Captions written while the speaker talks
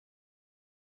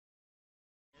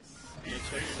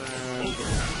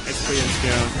experience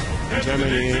here in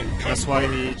Germany. That's why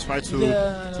he tried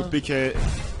to pick a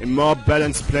more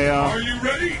balanced player,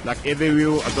 like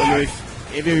Everyu. I don't know if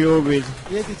Everyu will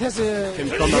can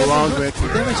come around with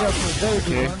damage output, very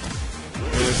good one.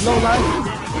 Low life,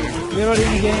 we're already in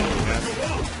the game.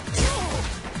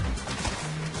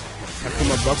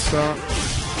 Takuma Boxer.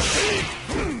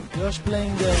 Yosh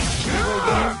playing the keyboard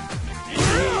game.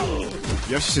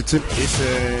 Yosh's tip is a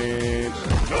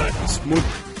smooth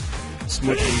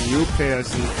new players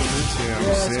in community, I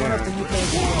would say. It's one of the new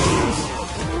players.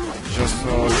 Just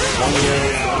for 1 year.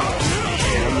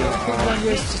 1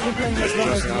 year, she's been playing as long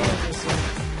as the other.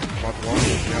 About 1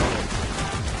 year, yeah.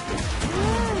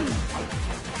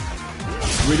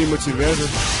 It's really motivated.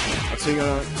 I think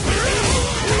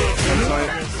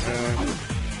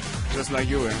just like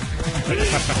you, eh?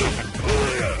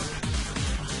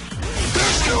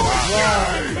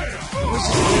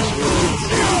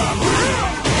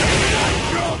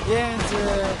 Yeah, and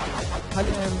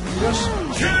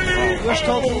Yosh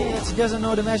told me that he doesn't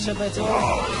know the matchup at all,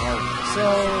 so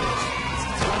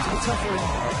it's going to be tough for him.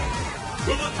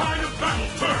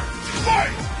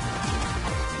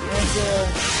 And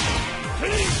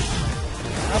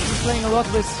I've been playing a lot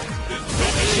with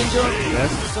Shinjo,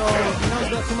 so he knows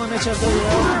the Kuma matchup very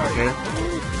well. Okay.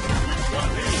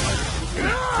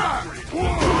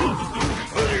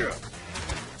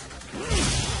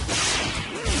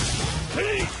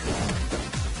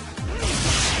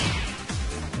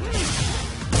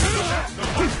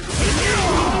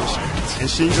 And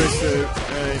Shinjo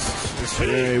is a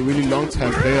really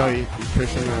long-time player. He's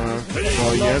pushing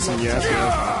for years and years.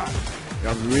 You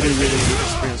have really good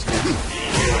experience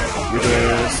with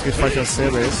the Street Fighter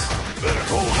series.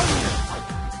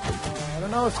 I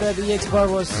don't know if that EX bar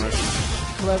was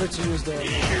clever to use there.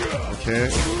 Okay.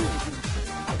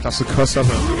 That's the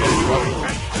crossover.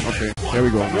 Okay, here we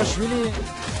go. Yosh really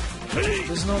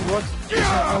does not know what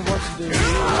to do.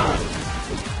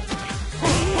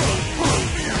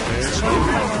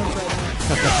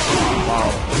 Wow.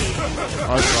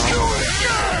 Awesome.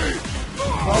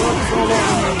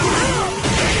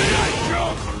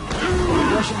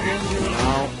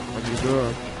 Now, what do you do?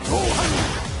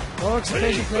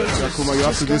 Takuma, you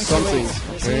have to do something.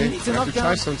 Okay? You have to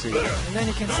try something. And then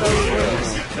you can start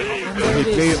with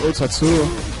He played Ultra too.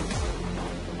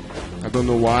 I don't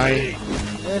know why.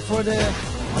 For the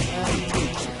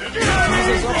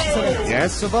user's option select.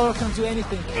 Yes? So Valor can do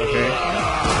anything. Okay.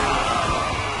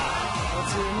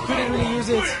 You couldn't really use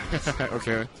it.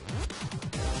 Okay.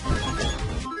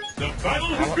 I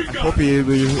hope he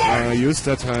will use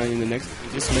that in the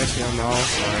this match here now.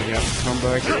 He has to come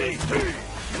back.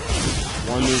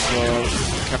 One is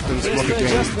Captain's Rocket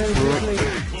Game.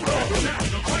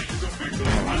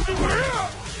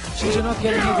 She's not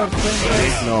getting either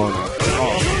frame. No.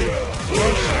 Oh.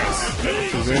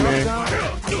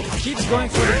 Keeps going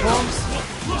for the bombs,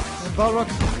 and Balrog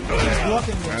keeps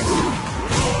blocking them.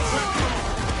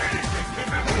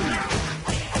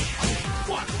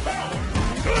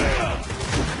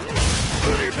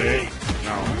 Okay.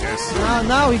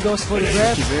 Now he goes for the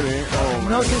grab. Oh,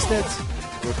 notice that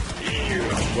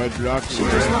well blocked.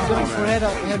 She's not going for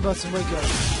headbutts and wake up.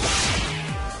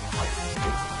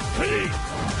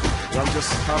 I'll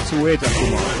just have to wait a few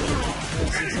more.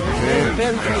 Okay.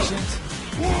 Very patient.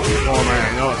 Oh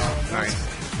man, no. Nice.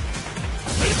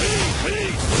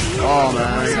 Oh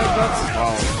man.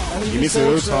 Wow. He missed the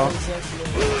ultra.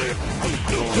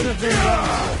 Could have been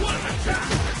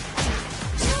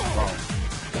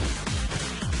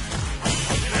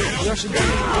Yosh and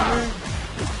winner.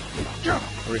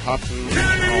 Very happy.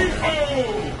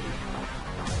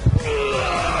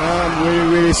 I'm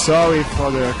really sorry for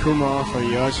the Akuma, for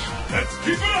Yosh.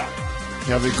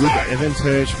 You have a good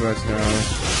advantage, but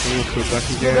you could back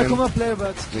again. The Akuma player,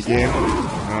 but the game.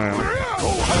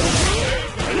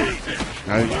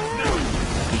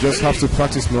 You just have to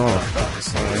practice more.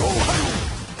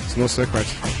 It's no secret.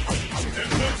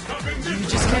 You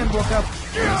just can't walk up to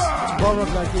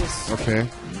Balrog like this. Okay.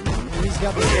 He's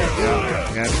got the shot.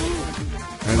 Yeah.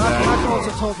 And Mark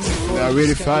also told me before. They are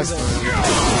really fast. You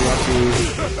have to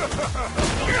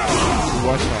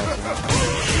watch out.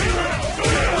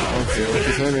 Okay,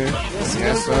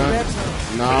 yes, sir.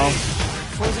 Now.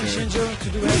 Forcing Shinjo to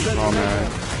do headbutt. Oh man.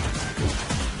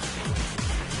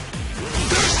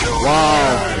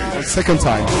 Wow, that's second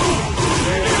time.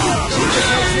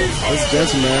 That's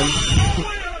gentleman.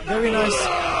 Very nice.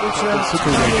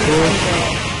 Super cool.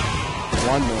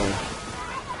 1-0.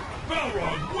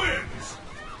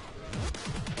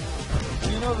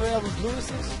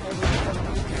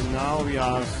 And now we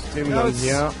have Demulant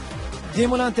here.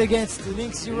 Demulant against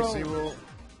LinkZero.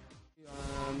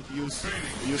 used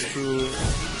to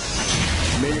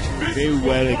make it very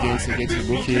well against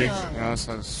Ibuki.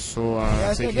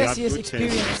 I think he had good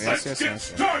things.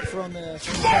 Yes. From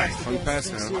From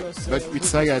past, but with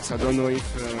Sagat, I don't know if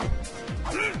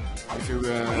you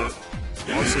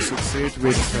also succeed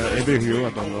with every hero. I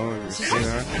don't know. We'll see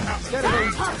her.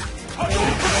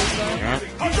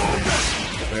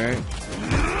 Okay.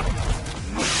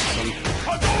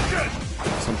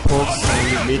 Some pokes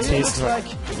and meetings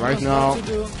right now.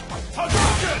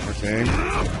 Okay.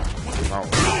 Wow.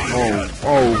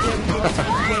 Oh.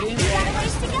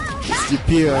 DP,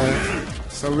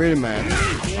 so really mad.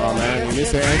 Oh man, you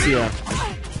missed the anti-air.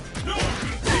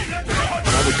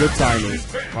 Not a good timing.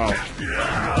 Wow.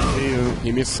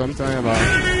 He missed some time, but... I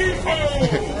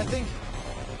think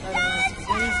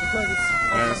it's because it's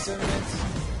almost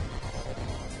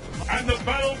and the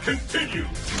battle continues.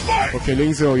 Fight! Okay,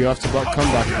 LinkZero, you have to come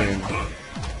back again.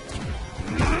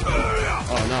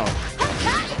 Oh no.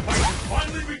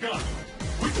 Finally begun.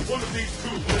 Which one of these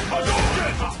two will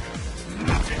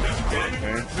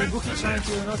Ibuki trying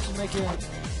to not to make a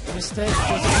mistake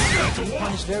because he's going to be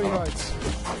punished very hard.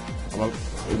 Well,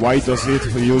 why does it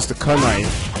use the kunai?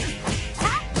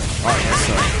 Oh yes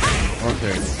sir.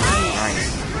 Okay.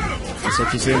 Nice. So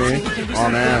Kizumi. Oh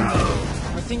man.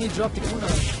 I think he dropped the kunai.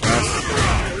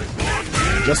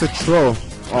 Yes. Just a throw.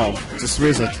 Oh, just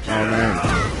reset. Oh man.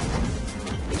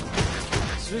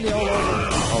 It's really all over.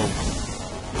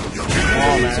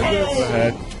 Oh man. Go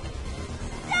ahead.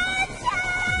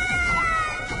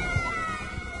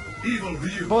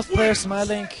 Both players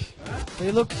smiling.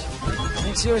 They look.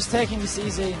 LinkZero is taking this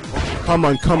easy. Come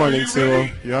on, LinkZero.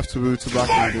 You have to back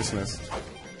in the business.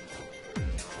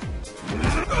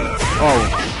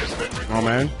 Oh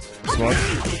man. Smart.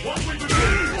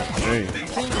 Hey.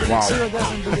 Wow. LinkZero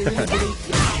doesn't really believe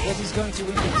that he's going to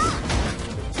win this.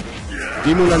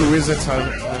 Demulant wizards are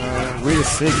really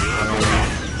sick.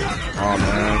 Oh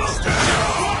man.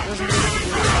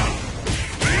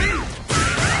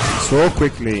 So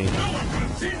quickly.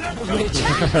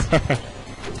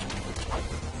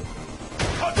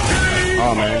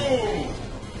 Oh man.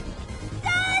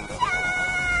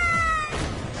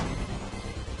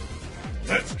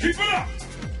 Let's keep it up.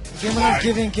 Demulant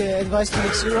giving advice to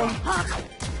LinkZero.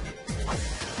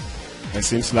 It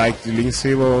seems like the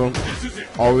LinkZero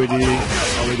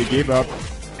already gave up.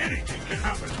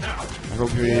 I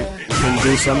hope he can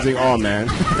do something. Oh man.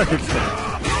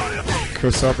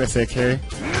 Cross up SAK.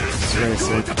 It's very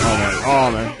sick. Oh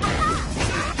man.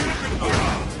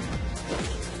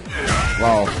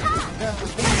 Wow.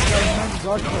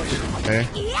 Okay.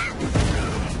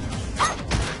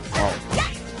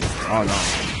 Oh no.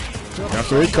 You have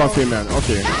to reconfirm, man.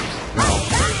 Okay. Now.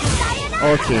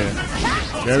 Okay.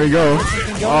 There we go.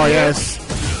 Oh yes.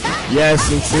 Yes,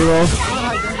 LinkZero.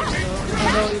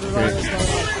 Okay.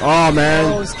 Oh man.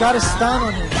 Oh, he's got a stun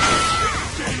on him.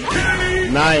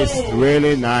 Nice.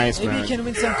 Really nice, Maybe man. he can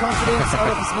win some confidence out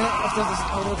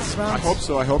of this round. I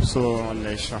hope so,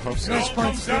 Unleash. I hope so. Match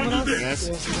point to Demulant. Yes.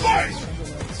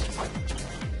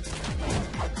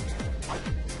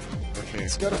 Okay.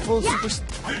 He's got a full super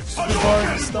bar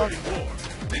in stock.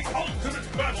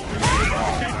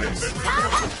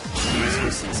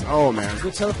 Oh man.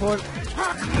 Good teleport. So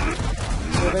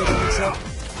ready to mix up.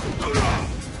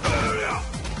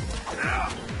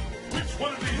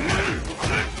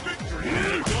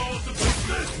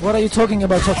 What are you talking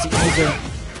about, Toxic Ninja?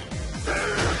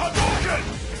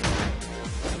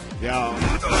 Yeah.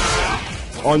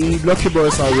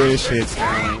 Unblockables are really shit. I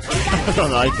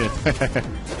don't like it.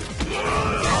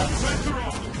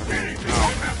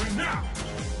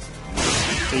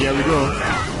 So here we go.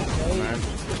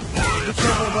 Be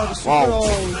careful about the super. Wow. Oh,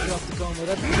 he dropped the combo.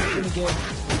 That's pretty good.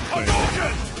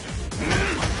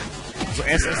 So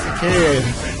SSK.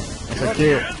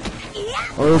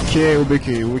 Okay,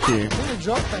 Ubiki. Really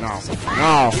dropped that. No.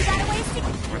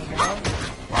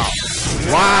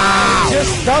 Wow.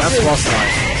 Just does That's it. boss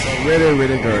fight.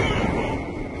 Really good.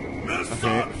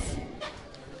 Okay.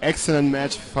 Excellent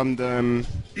match from the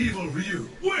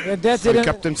Yeah, that didn't.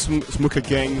 Captain Smuka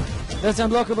gang. That's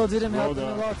unblockable. Didn't help him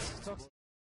a lot.